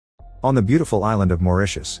On the beautiful island of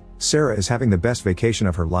Mauritius, Sarah is having the best vacation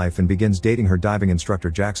of her life and begins dating her diving instructor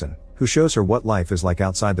Jackson, who shows her what life is like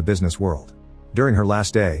outside the business world. During her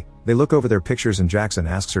last day, they look over their pictures and Jackson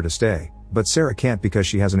asks her to stay, but Sarah can't because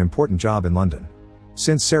she has an important job in London.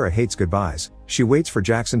 Since Sarah hates goodbyes, she waits for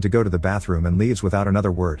Jackson to go to the bathroom and leaves without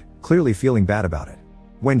another word, clearly feeling bad about it.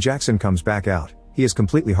 When Jackson comes back out, he is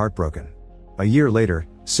completely heartbroken. A year later,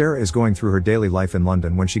 Sarah is going through her daily life in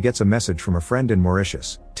London when she gets a message from a friend in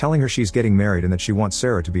Mauritius, telling her she's getting married and that she wants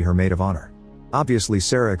Sarah to be her maid of honor. Obviously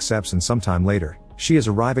Sarah accepts, and sometime later, she is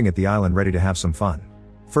arriving at the island ready to have some fun.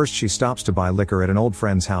 First she stops to buy liquor at an old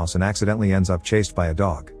friend's house and accidentally ends up chased by a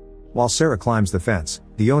dog. While Sarah climbs the fence,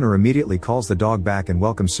 the owner immediately calls the dog back and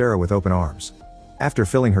welcomes Sarah with open arms. After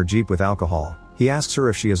filling her Jeep with alcohol, he asks her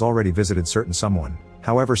if she has already visited certain someone,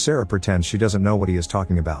 however Sarah pretends she doesn't know what he is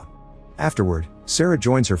talking about. Afterward, Sarah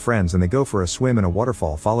joins her friends and they go for a swim in a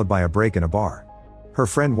waterfall followed by a break in a bar. Her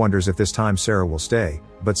friend wonders if this time Sarah will stay,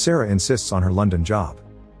 but Sarah insists on her London job.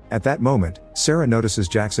 At that moment, Sarah notices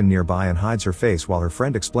Jackson nearby and hides her face while her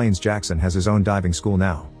friend explains Jackson has his own diving school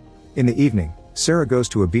now. In the evening, Sarah goes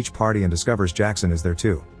to a beach party and discovers Jackson is there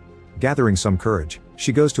too. Gathering some courage,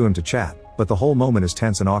 she goes to him to chat, but the whole moment is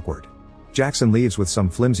tense and awkward. Jackson leaves with some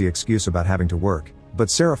flimsy excuse about having to work,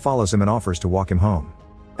 but Sarah follows him and offers to walk him home.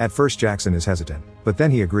 At first Jackson is hesitant, but then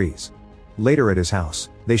he agrees. Later at his house,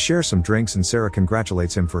 they share some drinks and Sarah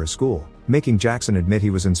congratulates him for his school, making Jackson admit he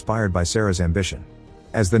was inspired by Sarah's ambition.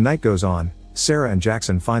 As the night goes on, Sarah and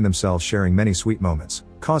Jackson find themselves sharing many sweet moments,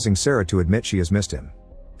 causing Sarah to admit she has missed him.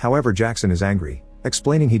 However, Jackson is angry,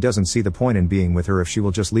 explaining he doesn't see the point in being with her if she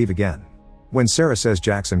will just leave again. When Sarah says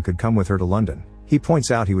Jackson could come with her to London, he points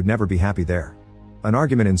out he would never be happy there. An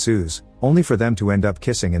argument ensues, only for them to end up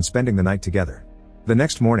kissing and spending the night together. The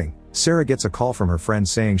next morning, Sarah gets a call from her friend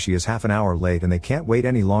saying she is half an hour late and they can't wait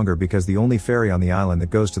any longer because the only ferry on the island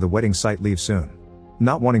that goes to the wedding site leaves soon.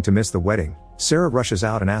 Not wanting to miss the wedding, Sarah rushes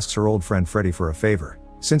out and asks her old friend Freddie for a favor.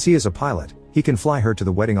 Since he is a pilot, he can fly her to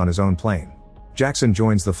the wedding on his own plane. Jackson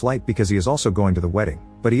joins the flight because he is also going to the wedding,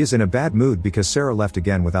 but he is in a bad mood because Sarah left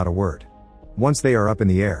again without a word. Once they are up in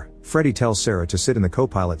the air, Freddie tells Sarah to sit in the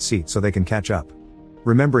co-pilot seat so they can catch up.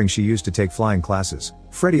 Remembering she used to take flying classes,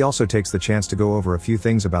 Freddie also takes the chance to go over a few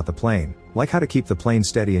things about the plane, like how to keep the plane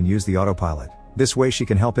steady and use the autopilot. This way she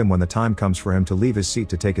can help him when the time comes for him to leave his seat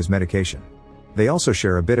to take his medication. They also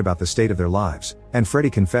share a bit about the state of their lives, and Freddie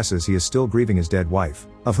confesses he is still grieving his dead wife,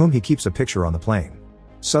 of whom he keeps a picture on the plane.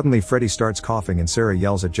 Suddenly Freddie starts coughing and Sarah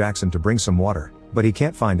yells at Jackson to bring some water, but he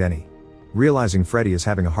can't find any. Realizing Freddie is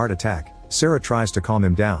having a heart attack, Sarah tries to calm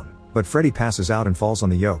him down, but Freddie passes out and falls on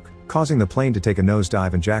the yoke, causing the plane to take a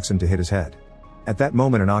nosedive and Jackson to hit his head. At that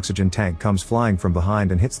moment an oxygen tank comes flying from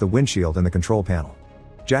behind and hits the windshield and the control panel.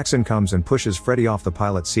 Jackson comes and pushes Freddie off the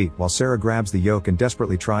pilot seat while Sarah grabs the yoke and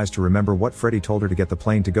desperately tries to remember what Freddie told her to get the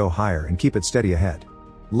plane to go higher and keep it steady ahead.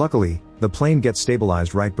 Luckily, the plane gets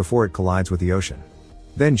stabilized right before it collides with the ocean.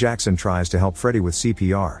 Then Jackson tries to help Freddie with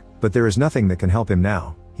CPR, but there is nothing that can help him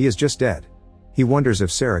now, he is just dead. He wonders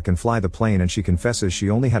if Sarah can fly the plane and she confesses she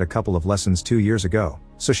only had a couple of lessons 2 years ago,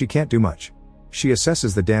 so she can't do much. She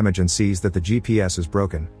assesses the damage and sees that the GPS is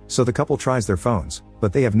broken, so the couple tries their phones,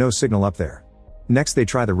 but they have no signal up there. Next they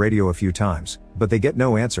try the radio a few times, but they get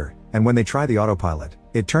no answer, and when they try the autopilot,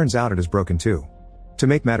 it turns out it is broken too. To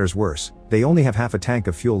make matters worse, they only have half a tank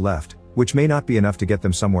of fuel left, which may not be enough to get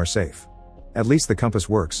them somewhere safe. At least the compass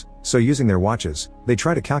works, so using their watches, they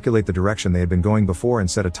try to calculate the direction they had been going before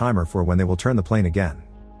and set a timer for when they will turn the plane again.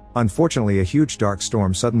 Unfortunately, a huge dark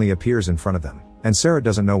storm suddenly appears in front of them, and Sarah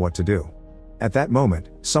doesn't know what to do. At that moment,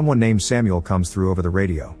 someone named Samuel comes through over the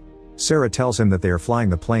radio. Sarah tells him that they are flying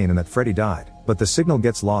the plane and that Freddie died, but the signal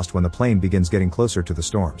gets lost when the plane begins getting closer to the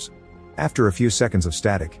storms. After a few seconds of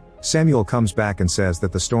static, Samuel comes back and says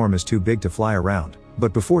that the storm is too big to fly around,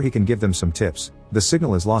 but before he can give them some tips, the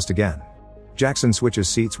signal is lost again. Jackson switches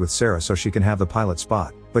seats with Sarah so she can have the pilot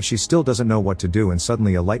spot, but she still doesn't know what to do and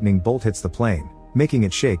suddenly a lightning bolt hits the plane, making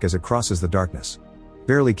it shake as it crosses the darkness.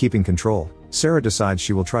 Barely keeping control, Sarah decides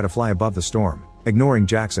she will try to fly above the storm, ignoring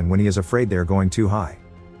Jackson when he is afraid they are going too high.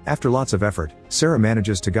 After lots of effort, Sarah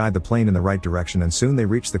manages to guide the plane in the right direction and soon they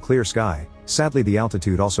reach the clear sky. Sadly, the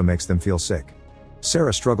altitude also makes them feel sick.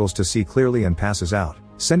 Sarah struggles to see clearly and passes out,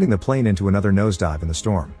 sending the plane into another nosedive in the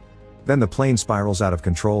storm. Then the plane spirals out of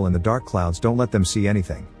control and the dark clouds don't let them see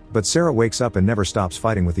anything, but Sarah wakes up and never stops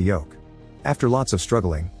fighting with the yoke. After lots of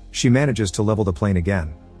struggling, she manages to level the plane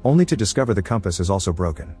again, only to discover the compass is also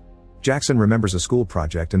broken. Jackson remembers a school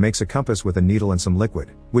project and makes a compass with a needle and some liquid,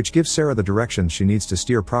 which gives Sarah the directions she needs to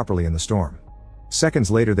steer properly in the storm. Seconds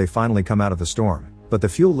later they finally come out of the storm, but the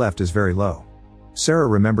fuel left is very low. Sarah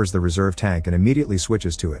remembers the reserve tank and immediately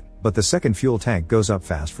switches to it, but the second fuel tank goes up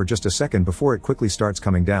fast for just a second before it quickly starts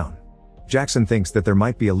coming down. Jackson thinks that there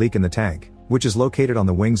might be a leak in the tank, which is located on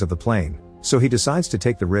the wings of the plane, so he decides to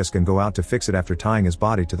take the risk and go out to fix it after tying his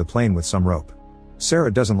body to the plane with some rope.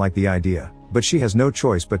 Sarah doesn't like the idea, but she has no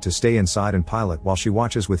choice but to stay inside and pilot while she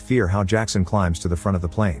watches with fear how Jackson climbs to the front of the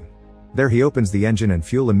plane. There he opens the engine and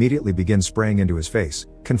fuel immediately begins spraying into his face,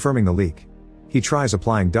 confirming the leak. He tries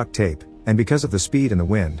applying duct tape, and because of the speed and the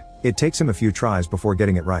wind, it takes him a few tries before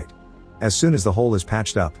getting it right. As soon as the hole is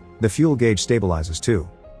patched up, the fuel gauge stabilizes too.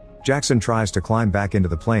 Jackson tries to climb back into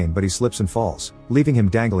the plane but he slips and falls, leaving him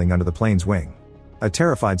dangling under the plane's wing. A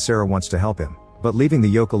terrified Sarah wants to help him, but leaving the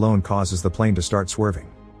yoke alone causes the plane to start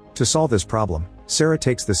swerving. To solve this problem, Sarah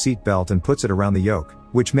takes the seat belt and puts it around the yoke,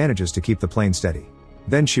 which manages to keep the plane steady.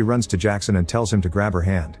 Then she runs to Jackson and tells him to grab her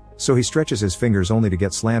hand, so he stretches his fingers only to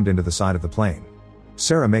get slammed into the side of the plane.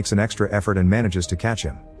 Sarah makes an extra effort and manages to catch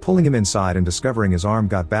him, pulling him inside and discovering his arm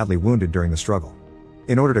got badly wounded during the struggle.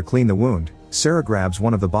 In order to clean the wound, Sarah grabs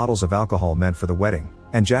one of the bottles of alcohol meant for the wedding,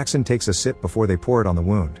 and Jackson takes a sip before they pour it on the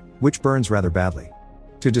wound, which burns rather badly.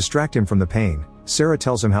 To distract him from the pain, Sarah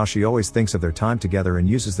tells him how she always thinks of their time together and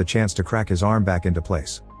uses the chance to crack his arm back into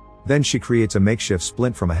place. Then she creates a makeshift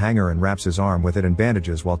splint from a hanger and wraps his arm with it and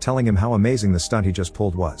bandages while telling him how amazing the stunt he just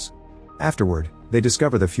pulled was. Afterward, they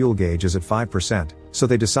discover the fuel gauge is at 5%, so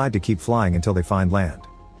they decide to keep flying until they find land.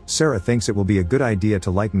 Sarah thinks it will be a good idea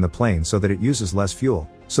to lighten the plane so that it uses less fuel,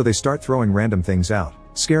 so they start throwing random things out,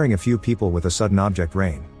 scaring a few people with a sudden object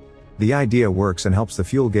rain. The idea works and helps the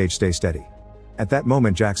fuel gauge stay steady. At that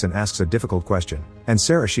moment Jackson asks a difficult question, and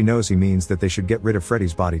Sarah she knows he means that they should get rid of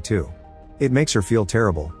Freddie's body too. It makes her feel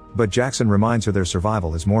terrible, but Jackson reminds her their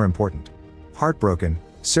survival is more important. Heartbroken,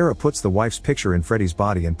 Sarah puts the wife's picture in Freddie's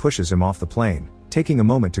body and pushes him off the plane, taking a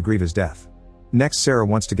moment to grieve his death. Next Sarah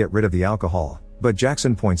wants to get rid of the alcohol, but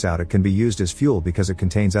Jackson points out it can be used as fuel because it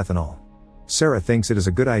contains ethanol. Sarah thinks it is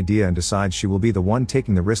a good idea and decides she will be the one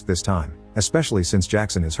taking the risk this time, especially since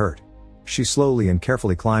Jackson is hurt. She slowly and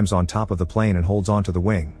carefully climbs on top of the plane and holds onto the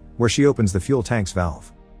wing, where she opens the fuel tank's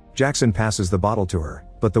valve. Jackson passes the bottle to her,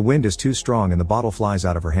 but the wind is too strong and the bottle flies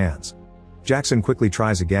out of her hands. Jackson quickly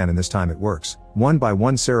tries again and this time it works. One by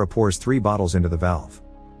one Sarah pours 3 bottles into the valve.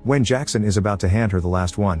 When Jackson is about to hand her the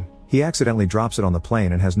last one, he accidentally drops it on the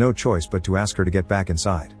plane and has no choice but to ask her to get back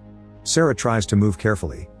inside. Sarah tries to move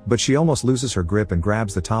carefully, but she almost loses her grip and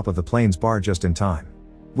grabs the top of the plane's bar just in time.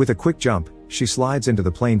 With a quick jump, she slides into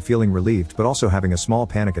the plane feeling relieved but also having a small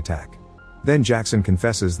panic attack. Then Jackson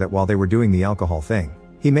confesses that while they were doing the alcohol thing,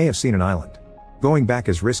 he may have seen an island. Going back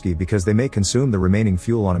is risky because they may consume the remaining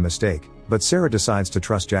fuel on a mistake, but Sarah decides to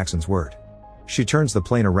trust Jackson's word. She turns the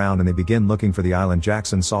plane around and they begin looking for the island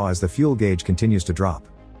Jackson saw as the fuel gauge continues to drop.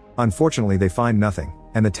 Unfortunately they find nothing,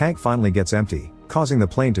 and the tank finally gets empty, causing the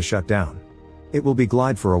plane to shut down. It will be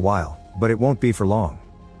glide for a while, but it won't be for long.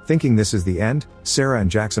 Thinking this is the end, Sarah and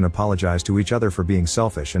Jackson apologize to each other for being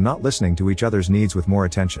selfish and not listening to each other's needs with more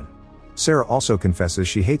attention. Sarah also confesses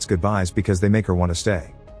she hates goodbyes because they make her want to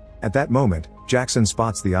stay. At that moment, Jackson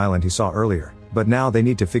spots the island he saw earlier, but now they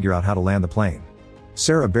need to figure out how to land the plane.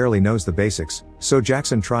 Sarah barely knows the basics, so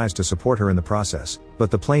Jackson tries to support her in the process, but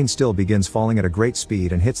the plane still begins falling at a great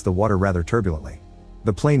speed and hits the water rather turbulently.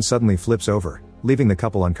 The plane suddenly flips over, leaving the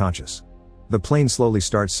couple unconscious. The plane slowly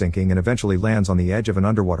starts sinking and eventually lands on the edge of an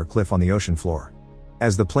underwater cliff on the ocean floor.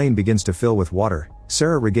 As the plane begins to fill with water,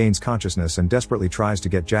 Sarah regains consciousness and desperately tries to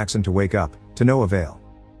get Jackson to wake up, to no avail.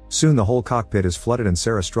 Soon the whole cockpit is flooded and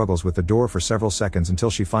Sarah struggles with the door for several seconds until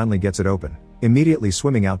she finally gets it open, immediately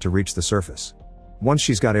swimming out to reach the surface. Once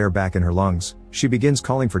she's got air back in her lungs, she begins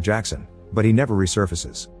calling for Jackson, but he never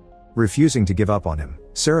resurfaces. Refusing to give up on him,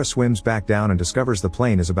 Sarah swims back down and discovers the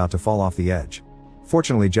plane is about to fall off the edge.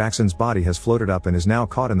 Fortunately Jackson's body has floated up and is now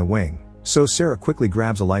caught in the wing, so Sarah quickly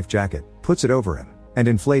grabs a life jacket, puts it over him, and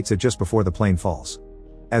inflates it just before the plane falls.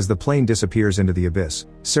 As the plane disappears into the abyss,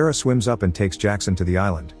 Sarah swims up and takes Jackson to the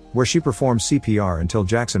island, where she performs CPR until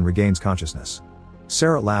Jackson regains consciousness.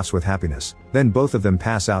 Sarah laughs with happiness, then both of them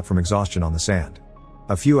pass out from exhaustion on the sand.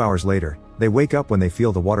 A few hours later, they wake up when they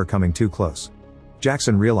feel the water coming too close.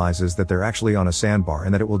 Jackson realizes that they're actually on a sandbar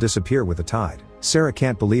and that it will disappear with the tide. Sarah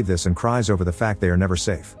can't believe this and cries over the fact they are never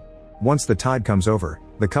safe. Once the tide comes over,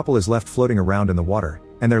 the couple is left floating around in the water,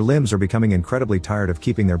 and their limbs are becoming incredibly tired of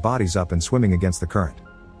keeping their bodies up and swimming against the current.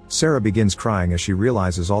 Sarah begins crying as she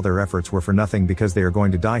realizes all their efforts were for nothing because they are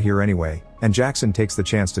going to die here anyway, and Jackson takes the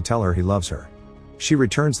chance to tell her he loves her. She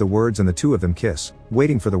returns the words and the two of them kiss,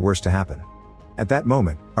 waiting for the worst to happen. At that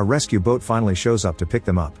moment, a rescue boat finally shows up to pick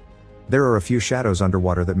them up. There are a few shadows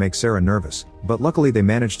underwater that make Sarah nervous, but luckily they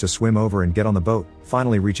manage to swim over and get on the boat,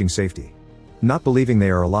 finally reaching safety. Not believing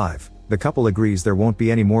they are alive, the couple agrees there won't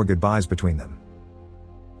be any more goodbyes between them.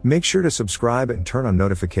 Make sure to subscribe and turn on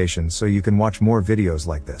notifications so you can watch more videos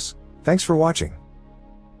like this. Thanks for watching.